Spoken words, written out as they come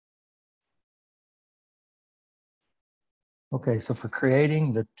Okay, so for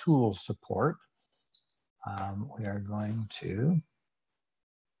creating the tool support, we are going to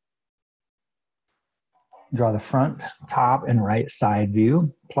draw the front, top, and right side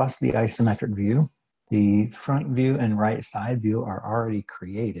view, plus the isometric view. The front view and right side view are already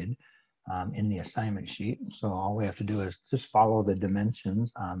created in the assignment sheet. So all we have to do is just follow the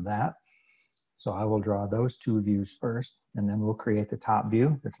dimensions on that. So I will draw those two views first, and then we'll create the top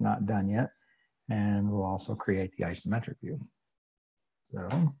view that's not done yet. And we'll also create the isometric view. So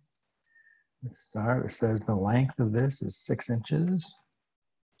let's start. It says the length of this is 6 inches.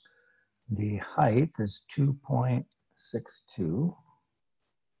 The height is 2.62.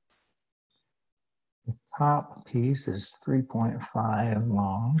 The top piece is 3.5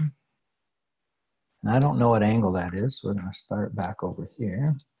 long. And I don't know what angle that is, so we're going to start back over here.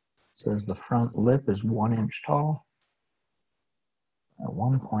 It says the front lip is 1 inch tall at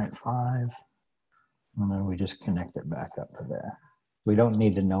 1.5. And then we just connect it back up to there. We don't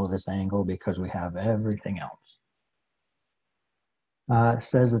need to know this angle because we have everything else. It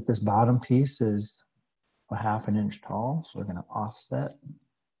says that this bottom piece is a 1/2 inch tall, so we're going to offset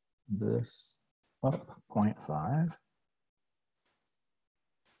this up 0.5.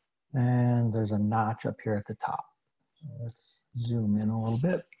 And there's a notch up here at the top. So let's zoom in a little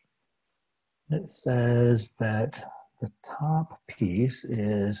bit. It says that the top piece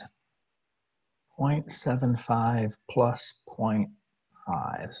is 0.75 plus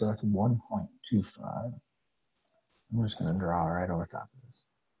 0.5, so that's 1.25. I'm just going to draw right over top of this.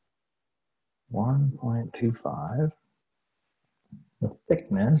 1.25. The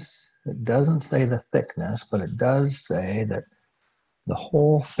thickness, it doesn't say the thickness, but it does say that the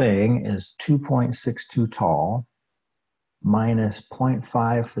whole thing is 2.62 tall, minus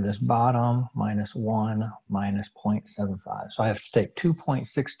 0.5 for this bottom, minus 1, minus 0.75. So I have to take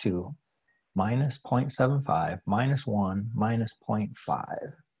 2.62 minus 0.75, minus 1, minus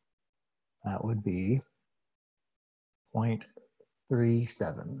 0.5. That would be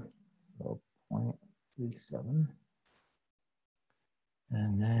 0.37. So 0.37.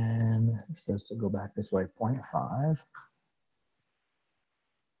 And then it says to go back this way, 0.5.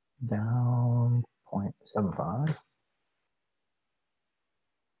 Down 0.75.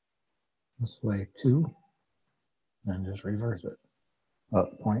 This way 2. And just reverse it.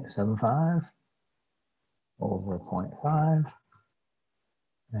 Up 0.75. Over 0.5.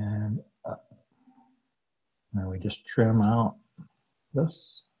 And up. And we just trim out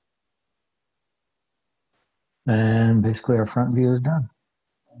this. And basically our front view is done.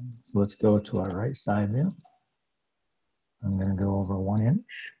 So let's go to our right side view. I'm going to go over 1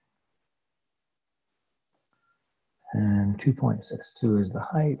 inch. And 2.62 is the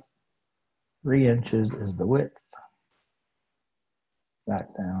height. 3 inches is the width.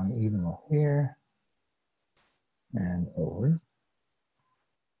 Back down evenly here. And over.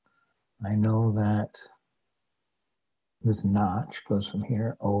 I know that this notch goes from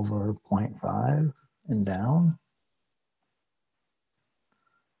here over 0.5 and down.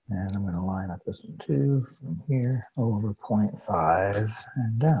 And I'm going to line up this one too, from here over 0.5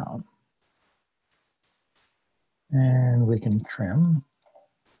 and down. And we can trim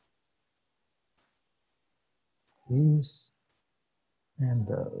these and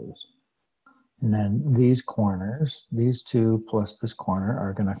those. And then these corners, these two plus this corner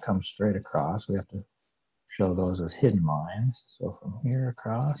are going to come straight across. We have to show those as hidden lines. So from here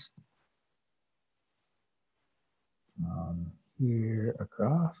across, here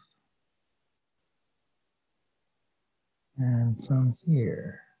across, and from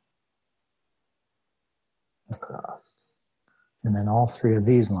here across. And then all three of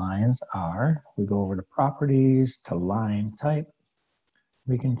these lines are, we go over to properties, to line type,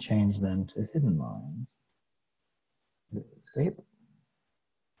 we can change them to hidden lines. Escape.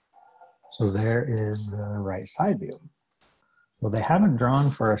 So there is the right side view. Well, they haven't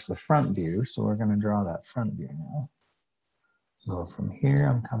drawn for us the front view, so we're going to draw that front view now. So from here,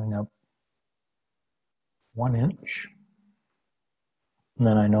 I'm coming up 1 inch. And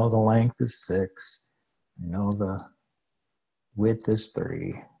then I know the length is 6. I know the width is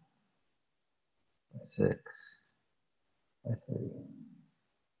 3. 6 by 3.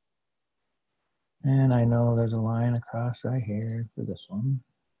 And I know there's a line across right here for this one.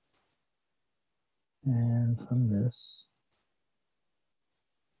 And from this.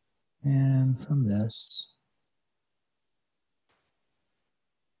 And from this.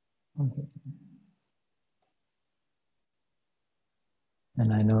 Okay.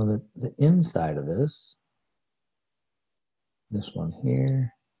 And I know that the inside of this one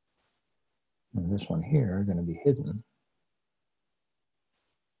here, and this one here are going to be hidden.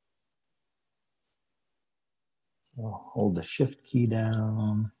 I'll hold the shift key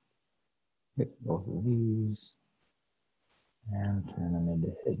down, hit both of these, and turn them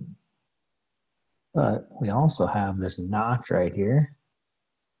into hidden. But we also have this notch right here,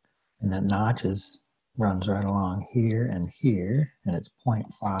 and that notch runs right along here, and it's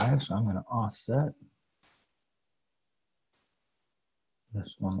 0.5, so I'm going to offset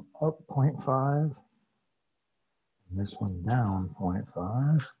this one up 0.5, this one down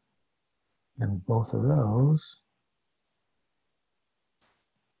 0.5, and both of those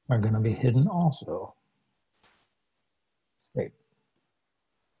are going to be hidden also. Great.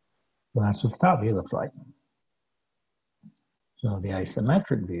 So that's what the top view looks like. So the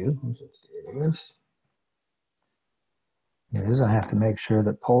isometric view, I have to make sure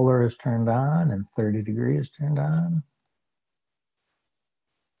that polar is turned on and 30 degrees turned on.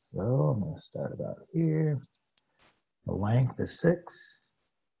 So I'm going to start about here. The length is 6.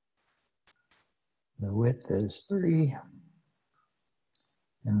 The width is 3.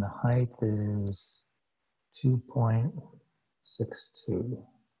 And the height is 2.62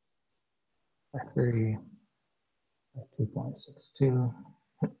 by 3 by 2.62.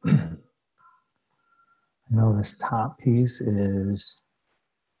 I know this top piece is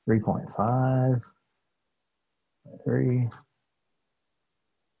 3.5 by 3.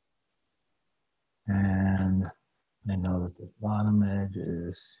 And I know that the bottom edge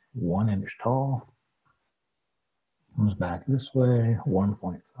is 1 inch tall. Comes back this way,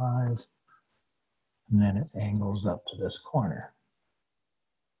 1.5. And then it angles up to this corner.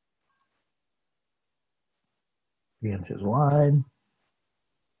 3 inches wide,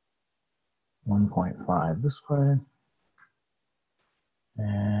 1.5 this way.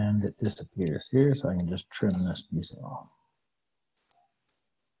 And it disappears here, so I can just trim this piece off.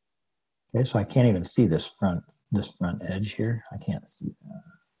 Okay, so I can't even see this front edge here. I can't see that.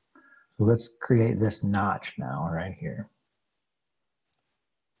 So let's create this notch now right here.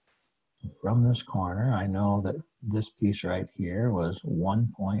 From this corner, I know that this piece right here was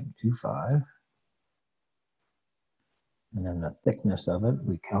 1.25. And then the thickness of it,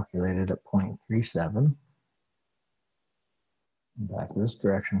 we calculated at 0.37. Back this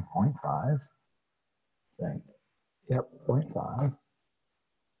direction, 0.5. Right. Yep, 0.5.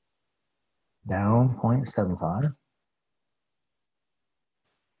 Down 0.75.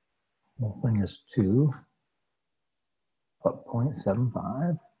 The whole thing is 2. Up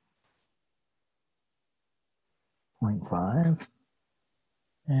 0.75. 0.5.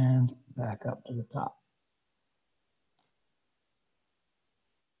 And back up to the top.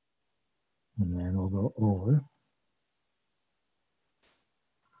 And then we'll go over.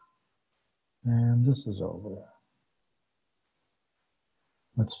 And this is over.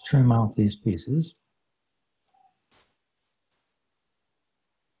 Let's trim out these pieces.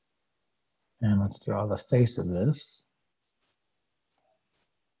 And let's draw the face of this.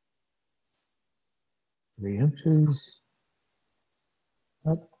 3 inches.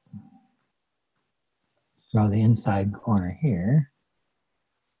 Up. Draw the inside corner here.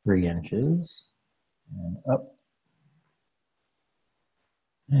 3 inches. And up.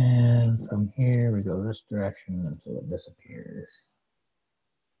 And from here we go this direction until it disappears.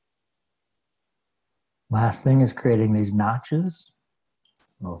 Last thing is creating these notches.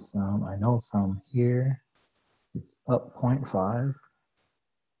 Well, I know from here it's up 0.5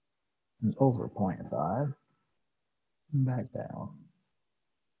 and over 0.5 and back down.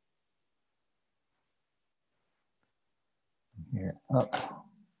 Here up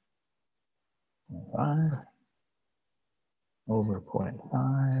 0.5, over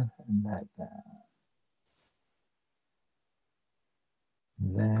 0.5 and back down.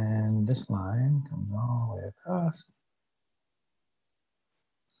 Then this line comes all the way across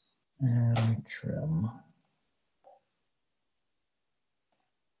and trim.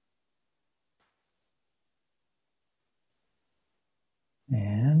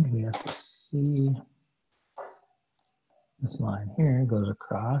 And we have to see this line here goes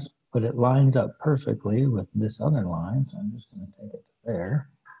across, but it lines up perfectly with this other line. So I'm just going to take it to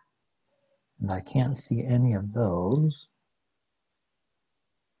there. And I can't see any of those.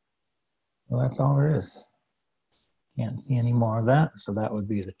 Well, that's all there is. Can't see any more of that. So that would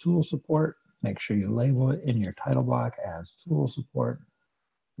be the tool support. Make sure you label it in your title block as tool support.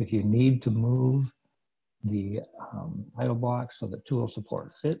 If you need to move the title block so that tool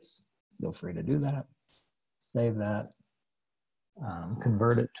support fits, feel free to do that. Save that.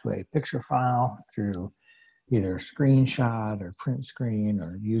 Convert it to a picture file through either screenshot or print screen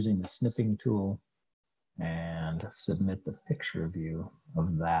or using the snipping tool, and submit the picture view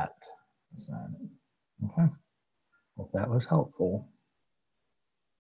of that assignment. Okay, hope that was helpful.